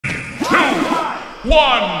1,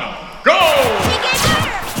 go!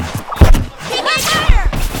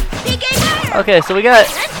 Okay, so we got,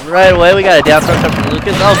 right away, we got a down throw from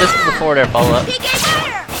Lucas. Oh, this is the forward air follow-up.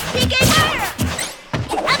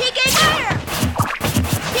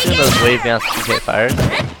 See those wave bounce PK fires.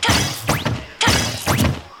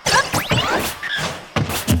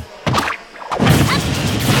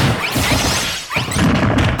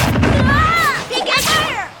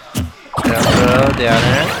 Down throw, down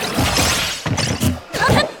air.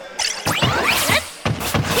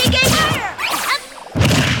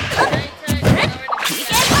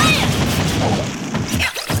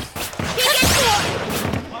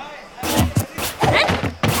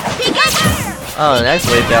 Oh, nice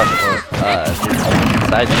wave down for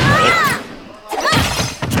side jab.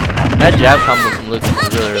 That jab combo from Lucas is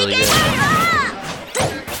really, really good.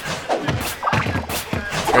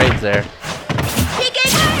 Grades there.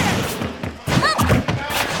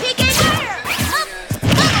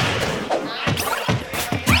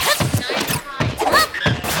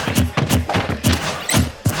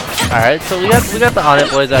 Alright, so we got the On It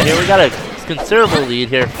boys out here. We got a considerable lead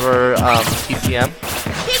here for TCM.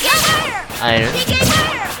 Iron.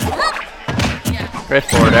 Great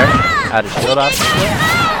forward air. Out of shield option.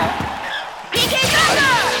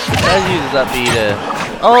 Guys uses up B to.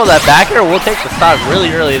 Oh, that backer will take the stock really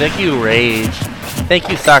early. Thank you, Rage. Thank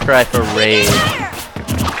you, Sakurai, for Rage.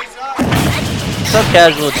 What's up,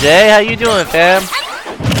 Casual J? How you doing, fam?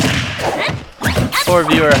 4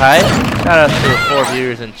 viewer hype. Shout out to the 4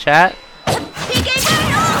 viewers in chat.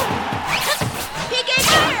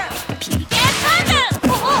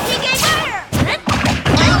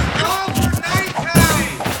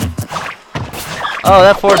 Oh,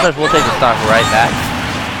 that forward smash will take the stock right back.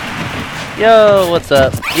 Yo, what's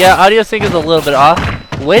up? Yeah, audio sync is a little bit off.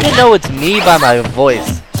 Way to know it's me by my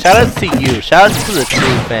voice. Shout out to you. Shout out to the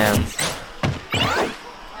true fans.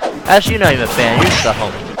 Actually, you're not even a fan. You're just a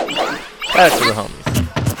homie. Shout out to the homies.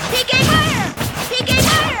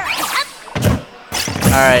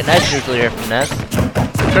 Alright, nice nuclear from Ness.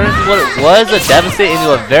 Turns what it was a deficit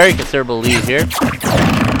into a very considerable lead here.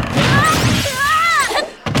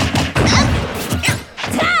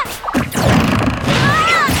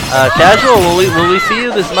 Casual, will we see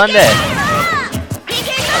you this Monday?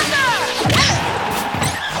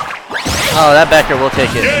 Oh, that backer will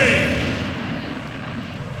take it.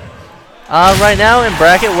 Right now in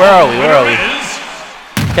bracket, where are we?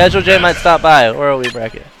 Casual J might stop by. Where are we,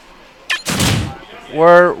 bracket?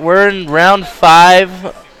 We're in round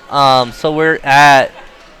 5. So we're at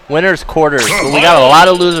winners quarters. But we got a lot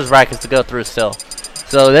of losers brackets to go through still.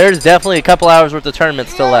 So there's definitely a couple hours worth of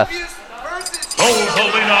tournaments still left.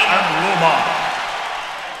 Rosalina and Luma.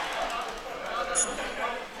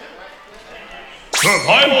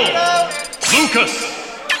 Survival. Lucas.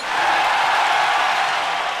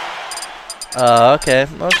 Okay,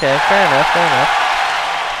 fair enough.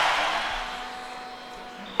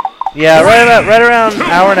 Yeah, right around an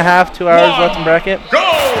hour and a half, 2 hours left in bracket.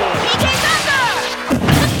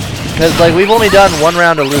 Because like we've only done one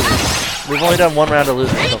round of losers. We've only done one round of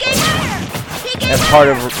losers so far. And part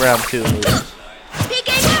of round 2 losers.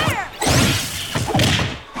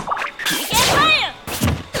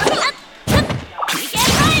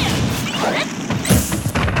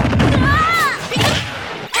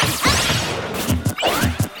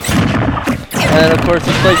 And of course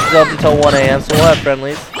this place is up until 1 AM, so we'll have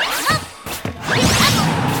friendlies.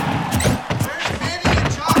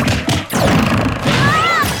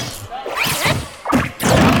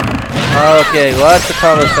 Okay, lots of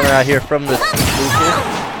combos coming out here from this Lucas.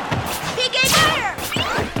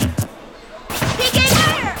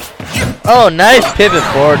 Oh, nice pivot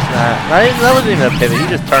forward snap. That wasn't even a pivot, he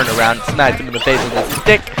just turned around and smacked him in the face with his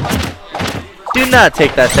stick. Do not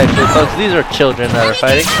take that sexually, folks. These are children that are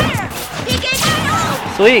fighting.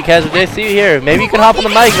 Sweet, Casual J, see you here. Maybe you can hop on the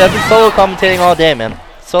mic. I've been solo commentating all day, man.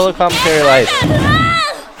 Solo commentary life.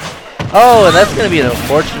 Oh, and that's going to be an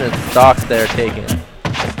unfortunate stock they're taking.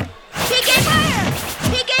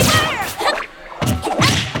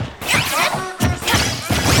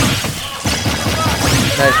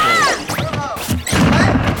 Nice move.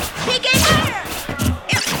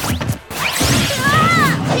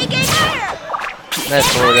 Nice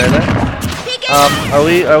forward air there.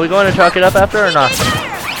 Are we going to chalk it up after or not?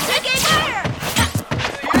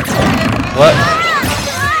 What?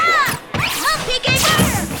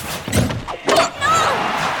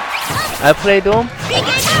 I play Doom?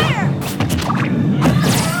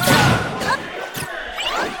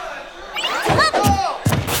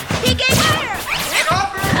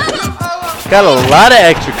 Got a lot of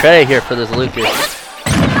extra credit here for this Lucas.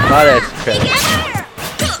 A lot of extra credit.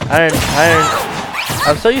 Iron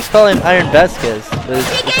I'm so used to calling him Iron Vasquez, but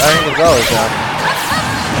it's Iron Gonzalez now.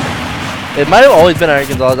 It might have always been Iron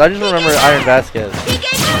Gonzalez. I just remember Iron Vasquez.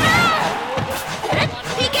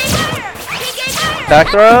 Back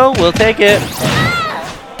throw, we'll take it.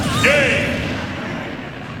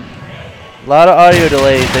 A lot of audio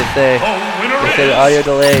delays, they say. They say the audio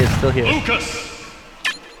delay is still here. Lucas.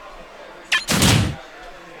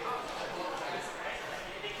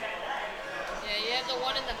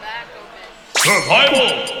 Survival!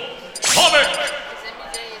 Comic!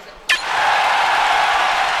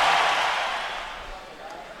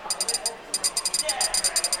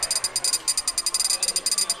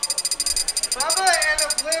 Bubba and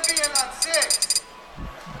Oblivion on 6.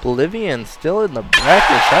 Oblivion still in the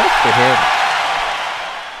bracket. Shout out to him.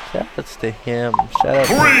 Shout outs to him. Shout out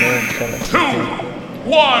to him. Shout out to him.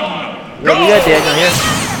 1, Yo, we got Daniel here.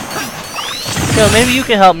 Yo, maybe you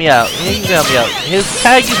can help me out. Maybe you can help me out. His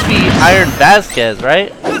tag used to be Iron Vasquez, right?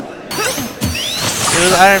 It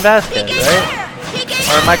was Iron Vasquez, right?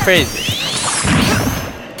 Or am I crazy?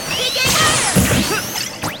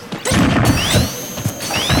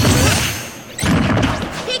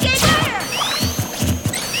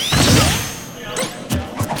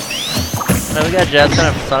 Now we got Jazz kind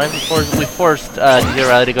of Sonic before we forced DJ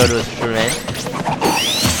Relly to go to his true name.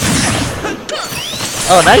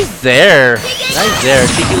 Oh, nice there. Nice there.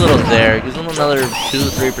 Cheeky little there. Gives him another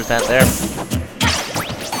 2-3% there.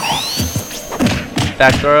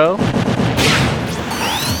 Back throw.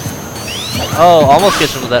 Oh, almost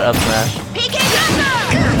gets him with that up smash.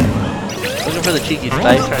 Looking for the cheeky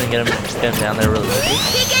spike, trying to get him down there really quickly.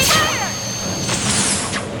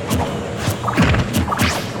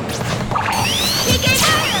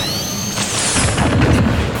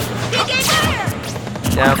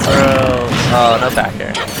 Down throw. Oh, no back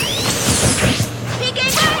air.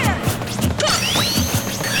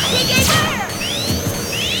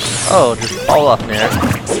 Oh, just fall off Nair.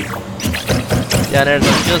 Yeah, there's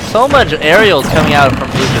just so much aerials coming out from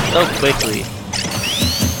Lucas so quickly.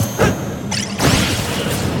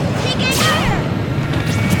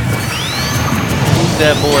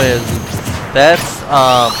 That boy is. That's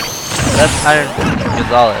Iron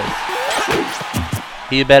Gonzalez.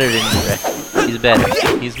 He's better than you, Rick. He's better.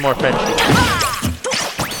 He's more friendly.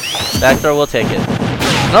 Back throw, we'll take it.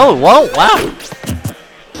 No, it won't. Wow.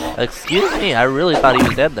 Excuse me, I really thought he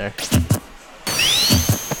was dead there.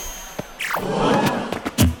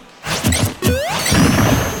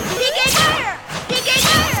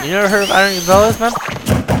 You never heard of Iron Gonzalez, man?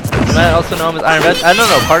 You might also know him as Iron Vasquez. I don't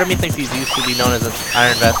know, part of me thinks he's used to be known as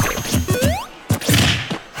Iron Vasquez.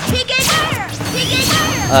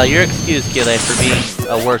 You're excused, Kile, for being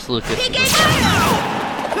a worse Lucas.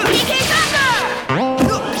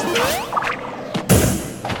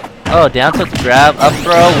 Oh, down tilt to grab, up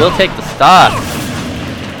throw, we'll take the stock.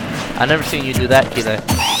 I've never seen you do that, Kile.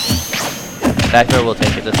 Back throw, we'll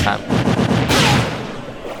take it this time.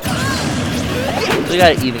 So we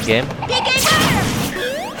got an even game.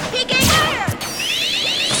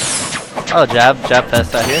 Oh, jab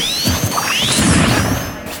fest out here.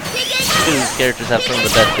 Two of these characters have some of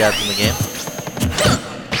the best jabs in the game.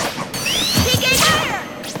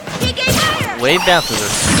 Wave bounces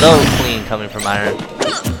are so clean coming from Iron.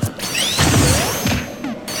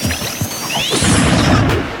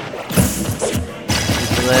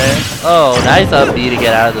 Oh, nice up B to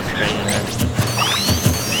get out of the string in there.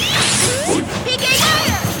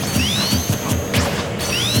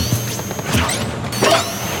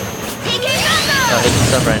 Oh, hit the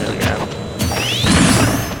stuff right into the ground.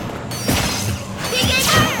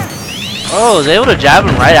 Oh, was able to jab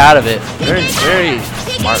him right out of it. Very, very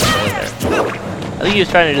smart play there. I think he was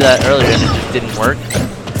trying to do that earlier and it just didn't work.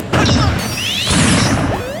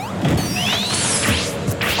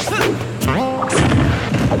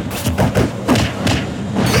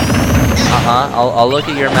 I'll look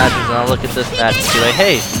at your matches and I'll look at this match and be like,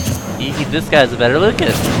 hey, this guy's a better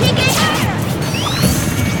Lucas.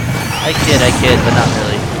 I kid, but not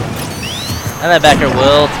really. And that backer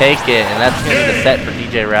will take it, and that's going to be the set for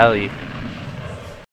DJ Relly.